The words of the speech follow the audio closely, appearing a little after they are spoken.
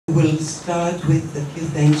will start with a few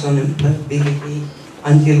things on employability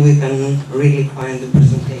until we can really find the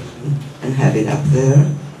presentation and have it up there.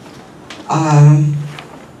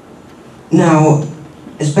 Now,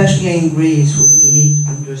 especially in Greece, we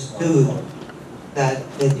understood that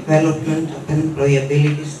the development of an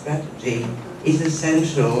employability strategy is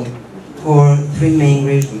essential for three main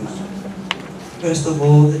reasons. First of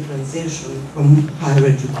all, the transition from higher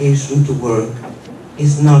education to work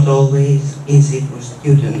is not always easy for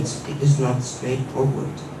students. It is not straightforward.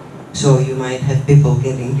 So you might have people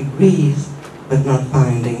getting degrees, but not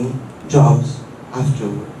finding jobs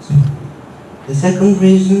afterwards. The second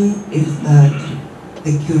reason is that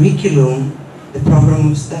the curriculum, the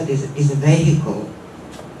program of studies, is a vehicle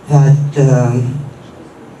that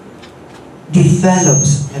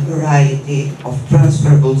develops a variety of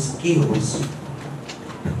transferable skills,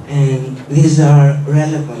 and these are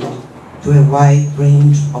relevant to a wide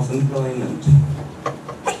range of employment.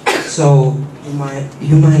 So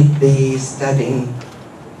you might be studying,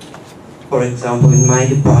 for example, in my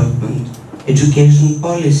department, education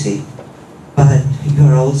policy, but you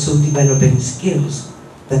are also developing skills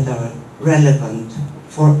that are relevant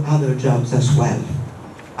for other jobs as well,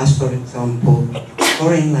 as for example,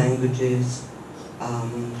 foreign languages,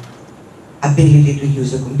 ability to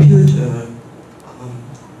use a computer,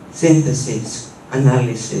 synthesis,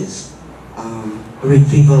 analysis,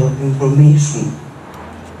 retrieval of information.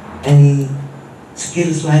 And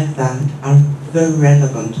skills like that are very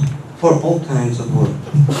relevant for all kinds of work.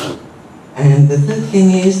 And the third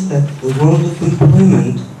thing is that the world of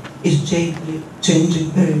employment is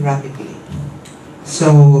changing very rapidly.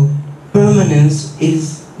 So permanence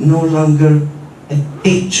is no longer a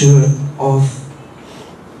picture of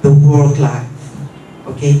the work life.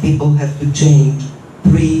 Okay, people have to change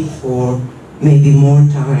 3, 4, maybe more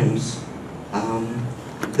times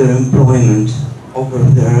their employment over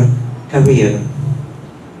their career.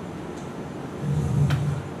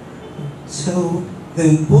 So the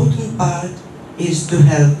important part is to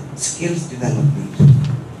have skills development.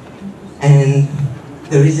 And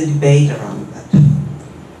there is a debate around that.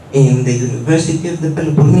 In the University of the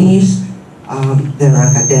Pelopponese, there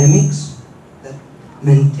are academics that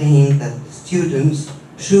maintain that the students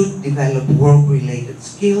should develop work-related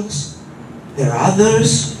skills. There are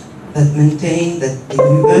others that maintain that the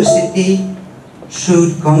university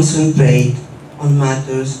should concentrate on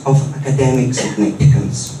matters of academic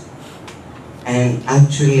significance. And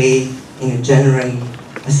actually, in a general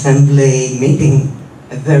assembly meeting,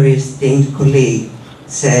 a very esteemed colleague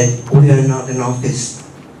said, "We are not an office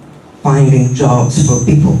finding jobs for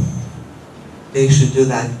people. They should do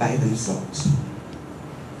that by themselves."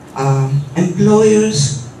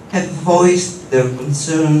 Employers have voiced their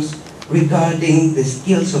concerns regarding the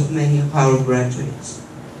skills of many of our graduates.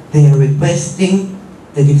 They are requesting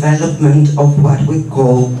the development of what we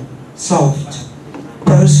call soft,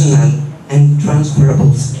 personal, and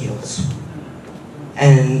transferable skills.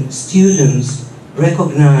 And students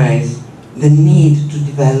recognize the need to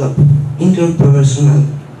develop interpersonal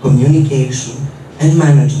communication and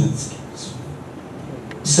management skills.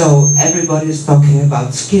 So everybody is talking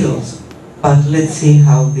about skills, but let's see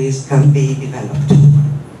how these can be developed.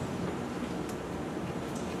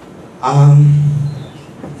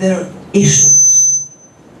 There are issues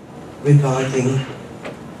regarding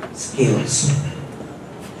skills.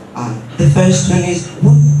 The first one is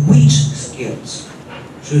which skills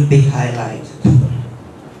should be highlighted?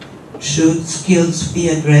 Should skills be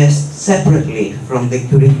addressed separately from the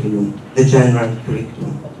curriculum, the general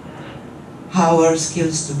curriculum? How are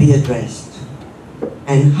skills to be addressed?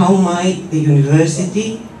 And how might the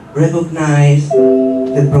university recognize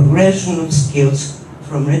the progression of skills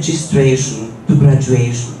from registration to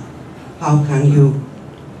graduation? How can you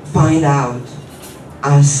find out,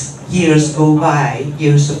 as years go by,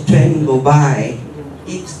 years of training go by,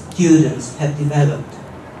 if students have developed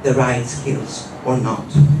the right skills or not?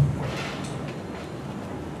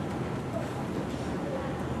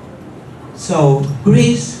 So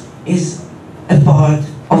Greece is a part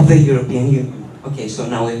of the European Union. Okay, so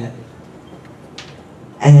now we have it.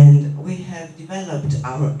 And we have developed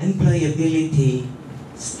our employability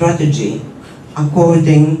strategy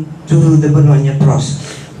according to the Bologna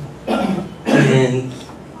process. And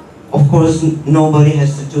of course, nobody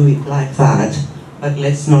has to do it like that, but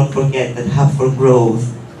let's not forget that Hub4Growth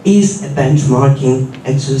is a benchmarking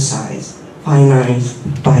exercise financed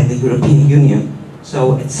by the European Union.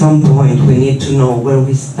 So at some point, we need to know where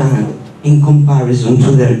we stand in comparison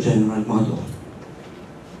to their general model.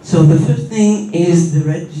 So the first thing is the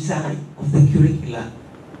redesign of the curricula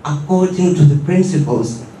according to the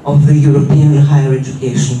principles of the European higher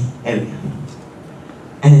education area.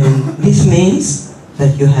 And this means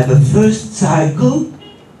that you have a first cycle.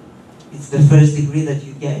 It's the first degree that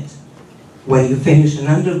you get when you finish an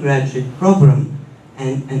undergraduate program,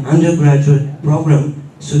 and an undergraduate program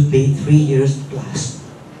should be 3 years plus.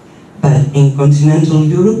 But in continental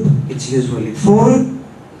Europe, it's usually 4,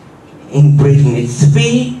 in Britain it's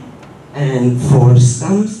 3, and for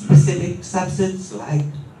some specific subjects like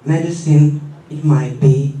medicine, it might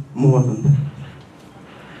be more than that.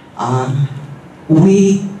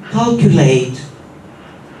 We calculate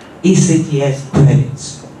ECTS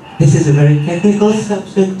credits. This is a very technical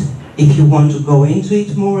subject. If you want to go into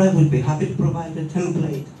it more, I would be happy to provide a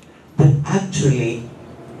template. But actually,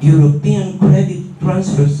 European credit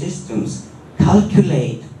transfer systems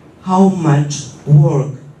calculate how much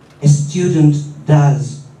work a student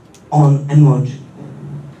does on a module,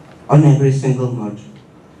 on every single module.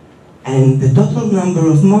 And the total number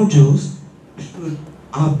of modules should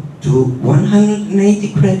up to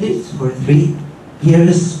 180 credits for a 3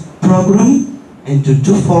 years program, and to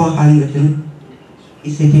 400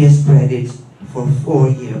 ECTS credits for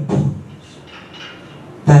 4-year programs.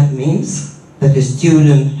 That means that a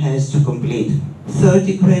student has to complete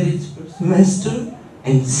 30 credits per semester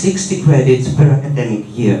and 60 credits per academic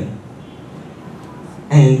year.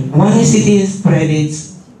 And 1 ECTS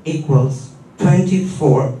credits equals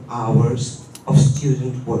 24 hours of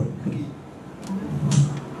student work.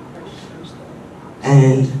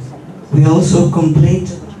 And we also complete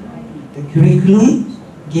the curriculum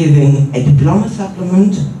giving a diploma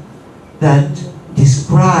supplement that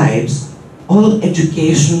describes all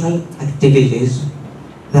educational activities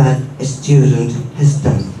that a student has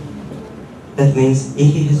done. That means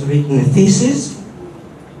if he has written a thesis,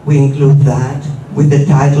 we include that with the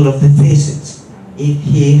title of the thesis. If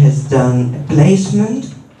he has done a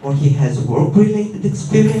placement or he has work-related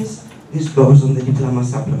experience, this goes on the diploma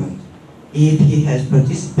supplement. If he has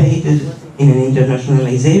participated in an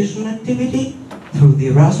internationalization activity through the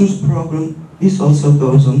Erasmus program, this also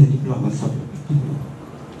goes on the diploma supplement.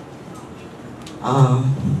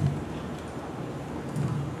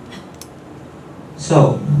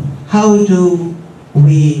 So, how do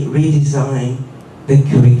we redesign the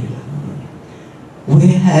curriculum? We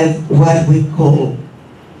have what we call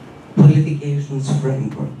qualifications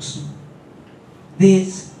frameworks.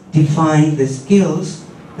 These define the skills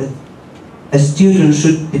that a student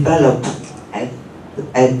should develop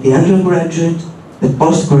at the undergraduate, the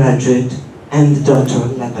postgraduate, and the doctoral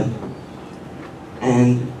level.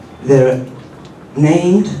 And they're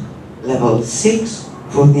named level 6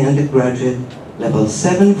 for the undergraduate, level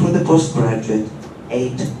 7 for the postgraduate,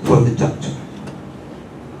 8 for the doctorate.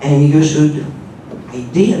 And you should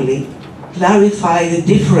ideally clarify the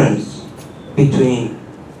difference between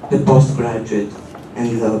the postgraduate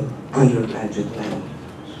and the undergraduate level.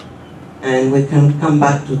 And we can come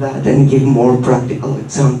back to that and give more practical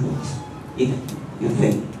examples, if you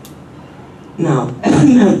think. Now,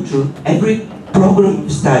 every program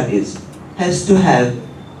of studies has to have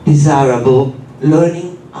desirable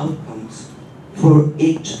learning outcomes for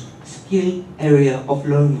each skill area of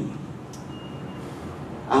learning.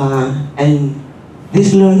 And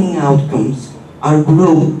these learning outcomes are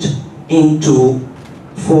grouped into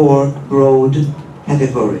 4 broad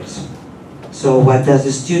categories. So what does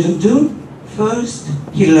a student do? First,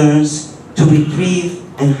 he learns to retrieve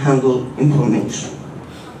and handle information.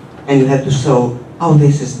 And you have to show how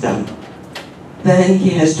this is done. Then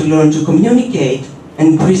he has to learn to communicate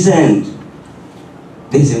and present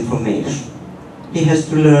this information. He has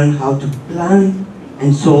to learn how to plan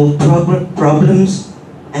and solve problems,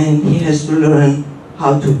 and he has to learn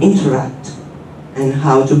how to interact and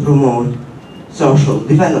how to promote social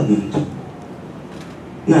development.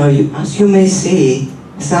 Now, as you may see,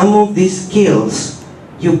 some of these skills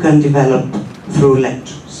you can develop through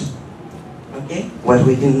lectures. Okay? What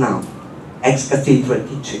we do now, ex cathedra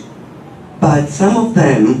teaching. But some of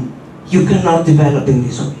them you cannot develop in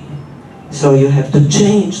this way. So you have to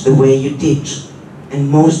change the way you teach. And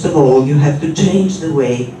most of all, you have to change the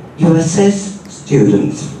way you assess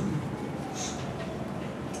students.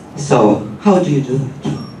 So, how do you do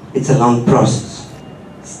that? It's a long process.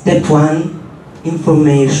 Step 1,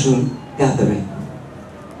 information gathering.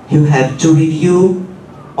 You have to review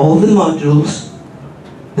all the modules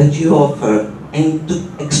that you offer and to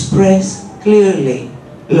express clearly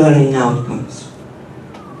learning outcomes.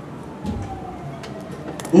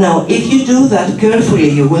 Now, if you do that carefully,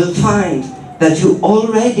 you will find that you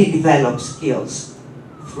already develop skills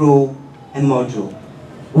through a module.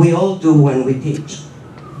 We all do when we teach,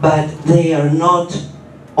 but they are not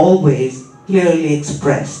always clearly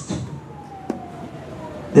expressed.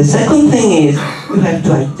 The second thing is you have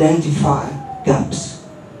to identify gaps.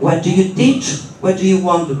 what do you teach? What do you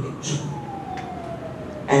want to teach?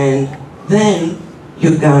 And then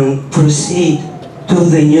you can proceed to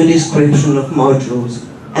the new description of modules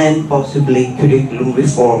and possibly curriculum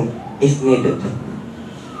reform if needed.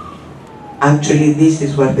 Actually, this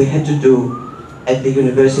is what we had to do at the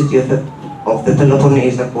University of the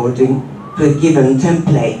Pelopponese according to a given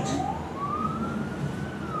template.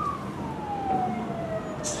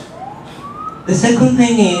 The second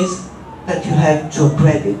thing is that you have to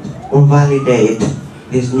accredit or validate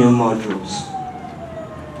these new modules.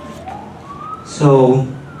 So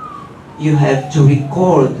you have to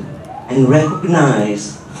record and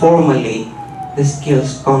recognize formally the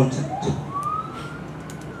skills content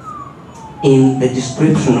in the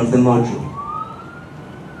description of the module.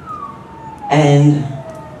 And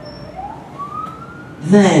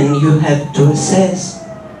then you have to assess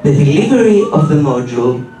the delivery of the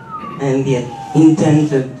module and the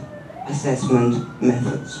intended assessment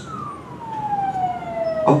methods.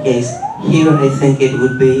 Okay, here I think it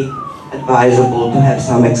would be advisable to have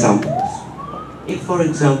some examples. If, for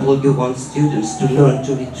example, you want students to learn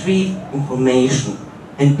to retrieve information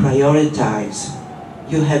and prioritize,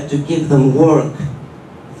 you have to give them work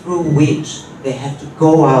through which they have to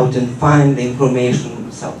go out and find the information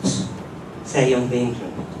themselves, say on the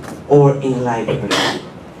internet or in a library.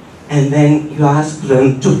 And then you ask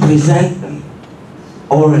them to present them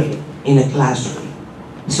orally in a classroom.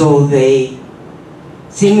 So they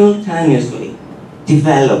simultaneously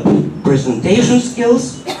develop presentation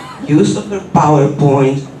skills, use of a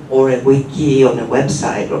PowerPoint or a wiki on a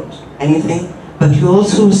website or anything, but you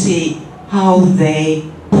also see how they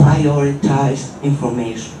prioritize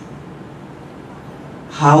information,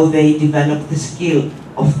 how they develop the skill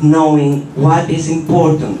of knowing what is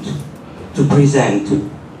important to present,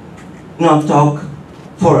 not talk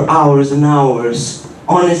for hours and hours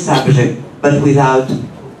on a subject, but without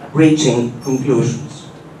reaching conclusions.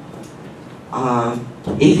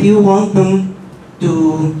 If you want them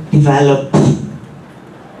to develop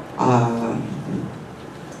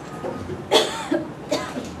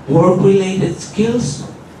work-related skills,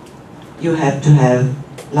 you have to have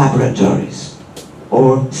laboratories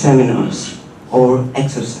or seminars or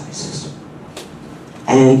exercises.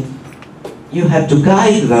 And you have to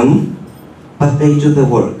guide them, but they do the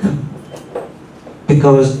work.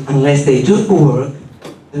 Because unless they do the work,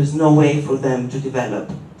 there's no way for them to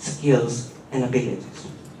develop skills and abilities.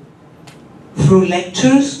 Through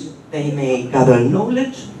lectures, they may gather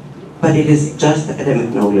knowledge, but it is just academic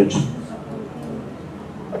knowledge.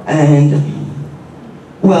 And,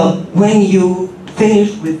 well, when you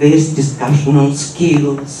finish with this discussion on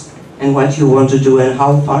skills and what you want to do and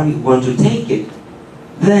how far you want to take it,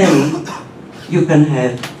 then you can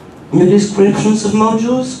have new descriptions of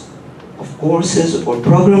modules, of courses or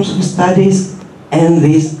programs of studies, and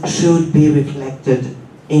this should be reflected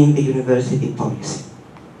in the university policy.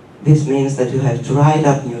 This means that you have to write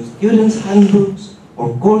up new students' handbooks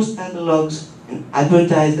or course catalogs and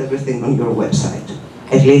advertise everything on your website.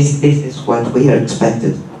 At least this is what we are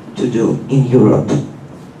expected to do in Europe.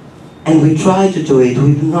 And we try to do it,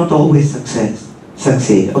 we do not always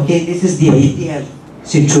succeed. Okay, this is the ideal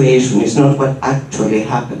situation, it's not what actually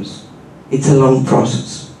happens. It's a long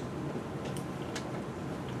process.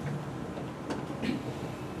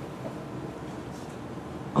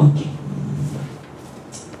 Okay.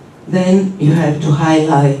 Then you have to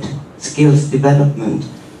highlight skills development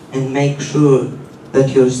and make sure that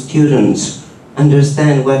your students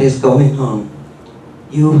understand what is going on.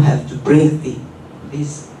 You have to bring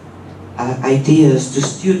these ideas to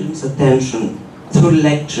students' attention through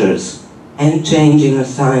lectures and changing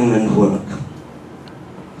assignment work.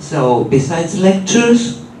 So besides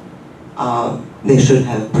lectures, they should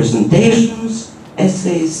have presentations,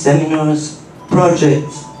 essays, seminars,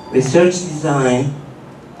 projects, research design,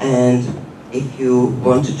 and if you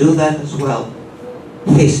want to do that as well,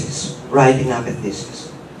 thesis, writing up a thesis,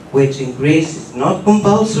 which in Greece is not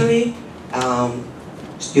compulsory.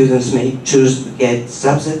 Students may choose to get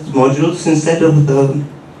subject modules instead of the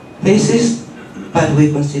thesis, but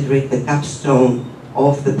we consider it the capstone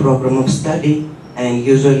of the program of study, and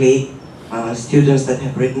usually students that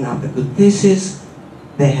have written up a good thesis,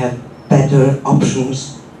 they have better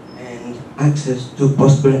options and access to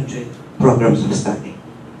postgraduate programs of study.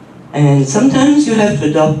 And sometimes you have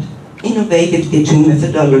to adopt innovative teaching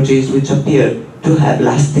methodologies which appear to have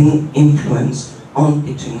lasting influence on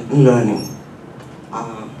teaching and learning.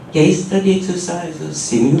 Case study exercises,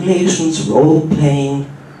 simulations, role-playing,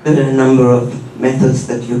 there are a number of methods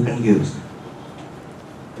that you can use.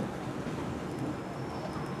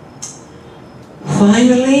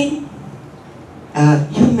 Finally,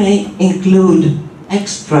 you may include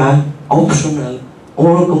extra, optional,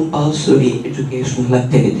 or compulsory educational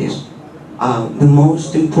activities. The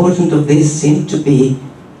most important of these seem to be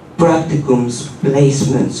practicums,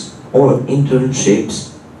 placements, or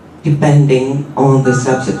internships, depending on the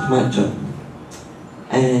subject matter.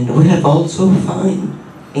 And we have also found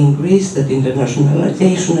in Greece that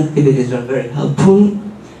internationalization activities are very helpful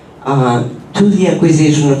to the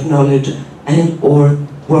acquisition of knowledge and or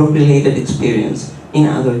work-related experience in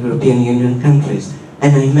other European Union countries.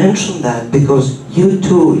 And I mention that because you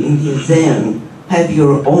too in the ASEAN have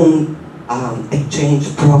your own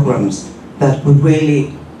exchange programs that would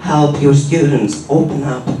really help your students open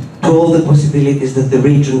up to all the possibilities that the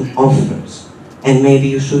region offers. And maybe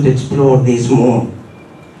you should explore these more.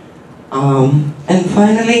 And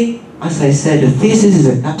finally, as I said, a thesis is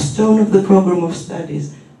a capstone of the program of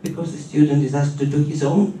studies because the student is asked to do his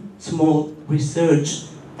own small research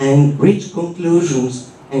and reach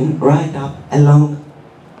conclusions and write up a long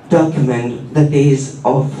document that is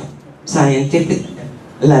of scientific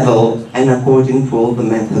level and according to all the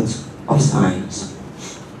methods of science.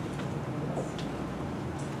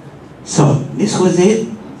 So this was it.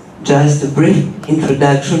 Just a brief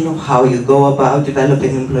introduction of how you go about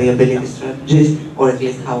developing employability strategies, or at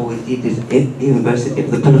least how we did it at the University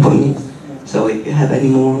of the Pelopponese. So if you have any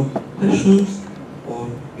more questions, or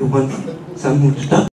you want something to talk